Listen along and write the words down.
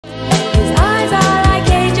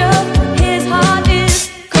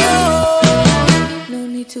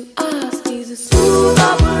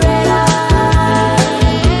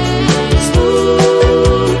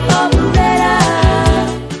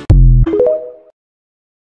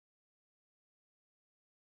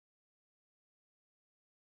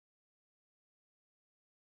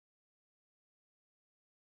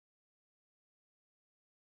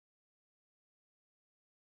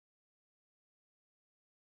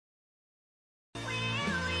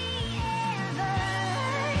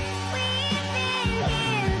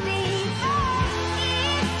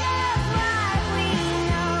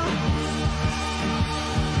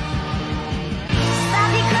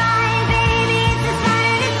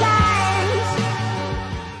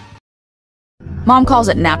Mom calls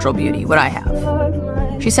it natural beauty, what I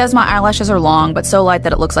have. She says my eyelashes are long, but so light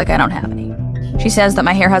that it looks like I don't have any. She says that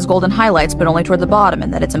my hair has golden highlights, but only toward the bottom,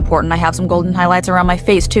 and that it's important I have some golden highlights around my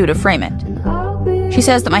face, too, to frame it. She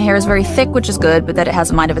says that my hair is very thick, which is good, but that it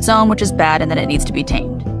has a mind of its own, which is bad, and that it needs to be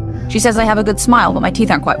tamed. She says I have a good smile, but my teeth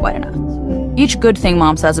aren't quite white enough. Each good thing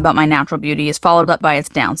Mom says about my natural beauty is followed up by its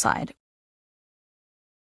downside.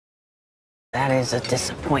 That is a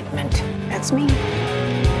disappointment. That's me.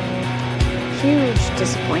 Huge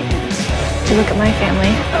disappointment. To look at my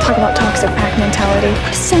family, talk about toxic pack mentality.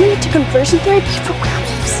 Send me to conversion therapy for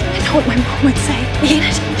werewolves. I know what my mom would say.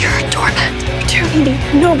 Enid, you're a doormat. You're too needy.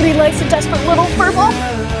 Nobody likes a desperate little furball.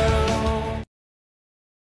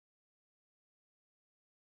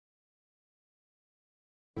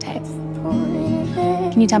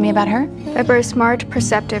 Can you tell me about her? Pepper is smart,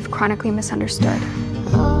 perceptive, chronically misunderstood.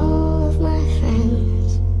 All of my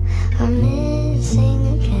friends are missing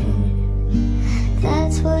again.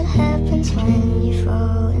 That's what happens when you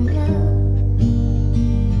fall in love.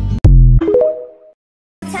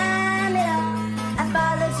 Time it all, I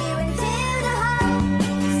followed you into the hall.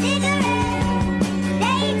 Cigarette,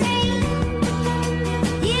 daydream.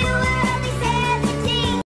 You were only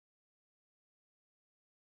 17.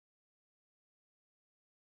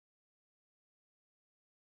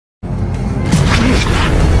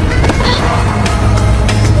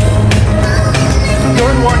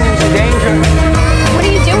 Warnings of danger. What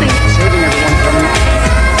are you doing? Saving everyone from me.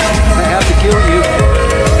 I have to kill you.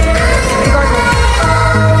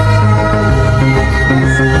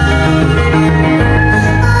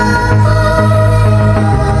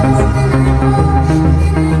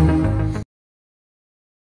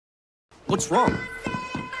 What's wrong?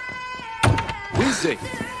 Wednesday.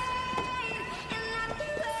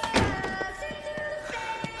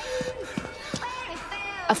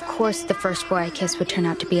 Of course, the first boy I kissed would turn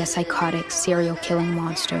out to be a psychotic, serial-killing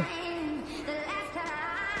monster.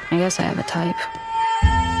 I guess I have a type.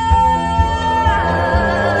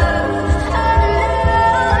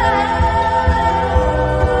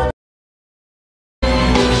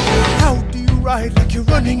 How do you ride like you're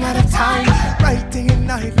running out of time? Right day and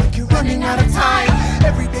night like you're running out of time.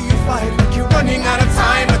 Every day you fight like you're running out of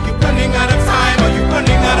time. Like you're running out of time. Are you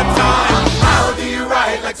running out of time? How do you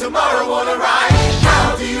ride like tomorrow won't arrive?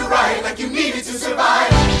 How do you ride like you needed to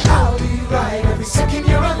survive? How do you ride every second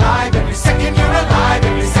you're alive? Every second you're alive.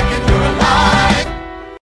 Every second you're alive.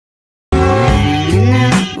 Hanging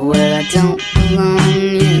out where I don't belong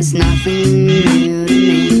is nothing new to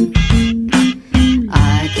me.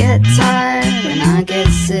 I get tired and I get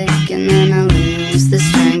sick and then I lose the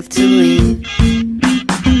strength to leave.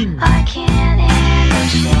 I can't handle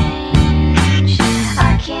change.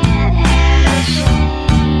 I can't handle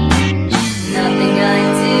change. Nothing I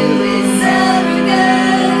do is ever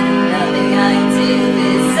good. Nothing I do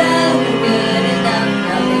is ever good enough.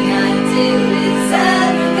 Nothing I do is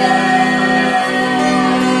ever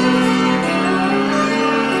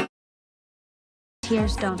good.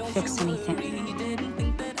 Tears don't fix anything.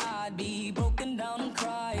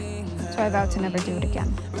 So I vowed to never do it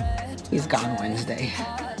again. He's gone Wednesday.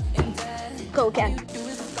 Go again.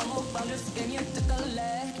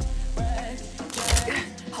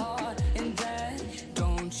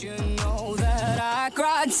 Don't you know that I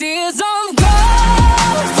cried tears of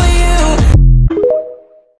gold for you?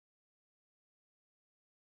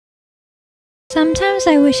 Sometimes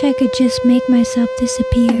I wish I could just make myself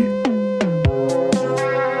disappear.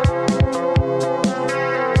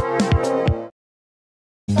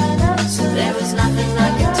 So there was nothing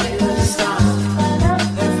I could do to stop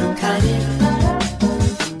her from cutting.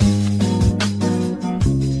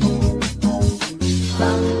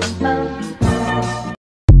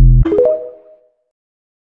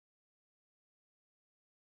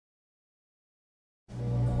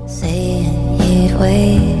 Saying you'd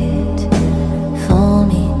wait for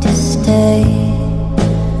me to stay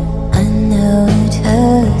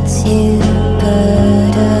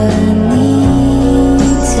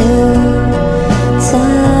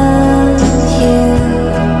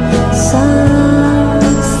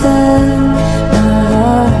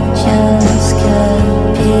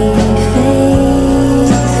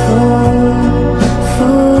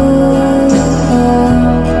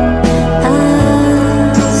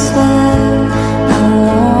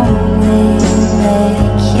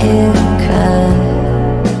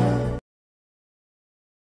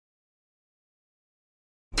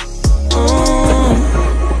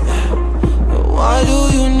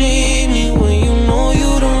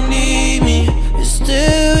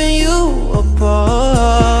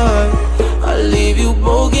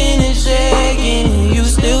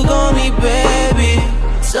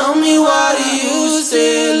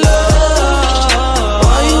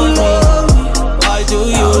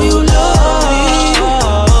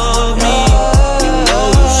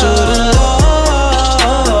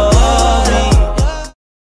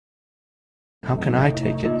can I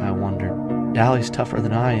take it? I wondered. Dally's tougher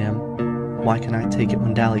than I am. Why can I take it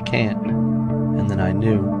when Dally can't? And then I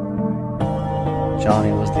knew.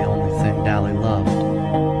 Johnny was the only thing Dally loved.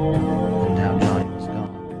 And now Johnny was gone.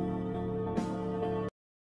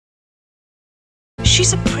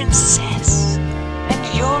 She's a princess,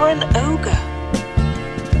 and you're an ogre.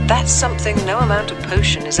 That's something no amount of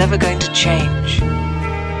potion is ever going to change.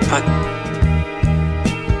 But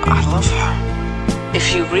I love her.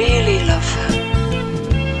 If you really love her,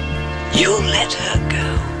 you'll let her go.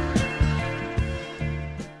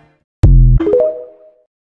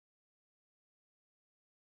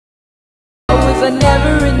 Was I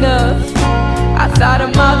never enough? I thought I'm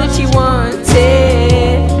all that she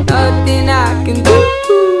wanted. Nothing I can do.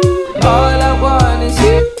 All I want is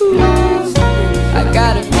you. I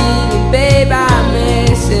got a feeling, babe, I'm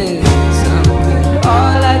missing something.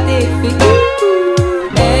 All I did for you,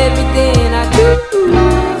 everything I do.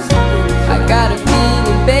 I got a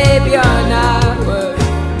feeling, babe, you're not worth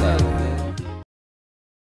loving.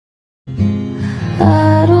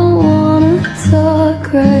 I don't wanna talk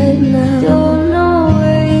right now. Don't know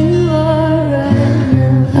where you are right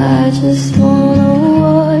now. I just wanna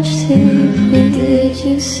watch TV. Did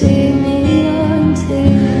you see me on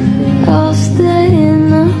TV? I'll stay in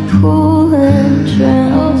the pool and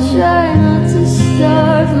drown. I'll try not to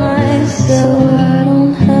starve myself, so I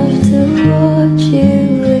don't have to watch you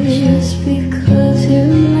just because you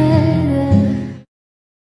made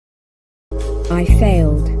it. I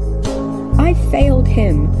failed. I failed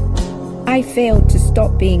him. I failed to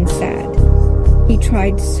stop being sad. He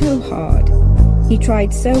tried so hard. He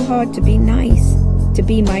tried so hard to be nice, to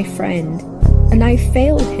be my friend, and I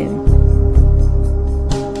failed him.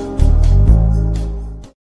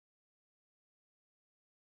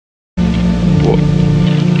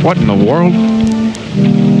 What in the world?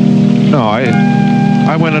 No,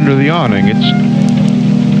 I went under the awning.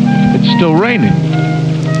 It's still raining.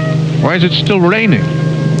 Why is it still raining?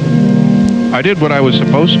 I did what I was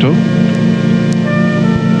supposed to.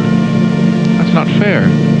 That's not fair.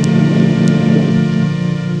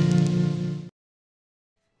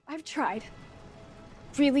 I've tried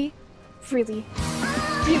really, really,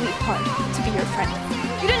 really hard to be your friend.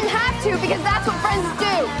 You didn't have to, because that's what friends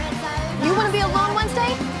do. You want to be alone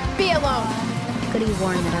Wednesday? Be alone. Could have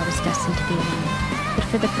warned that I was destined to be alone. But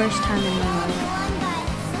for the first time in my life,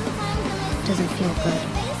 it doesn't feel good.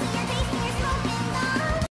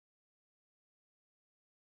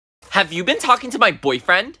 Have you been talking to my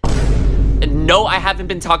boyfriend? No, I haven't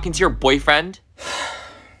been talking to your boyfriend.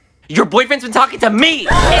 Your boyfriend's been talking to me!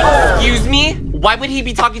 Excuse me? Why would he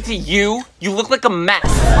be talking to you? You look like a mess.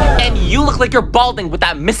 And you look like you're balding with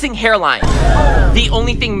that missing hairline. The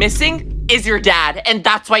only thing missing is your dad, and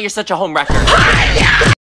that's why you're such a home wrecker.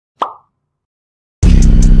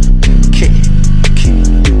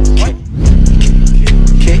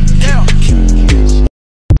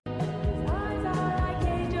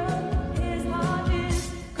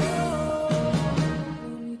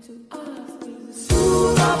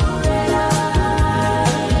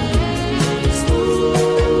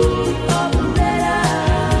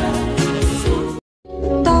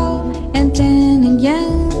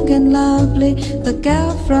 The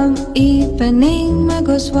girl from Ipanema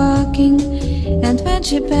goes walking, and when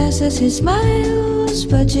she passes he smiles,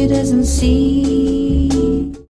 but she doesn't see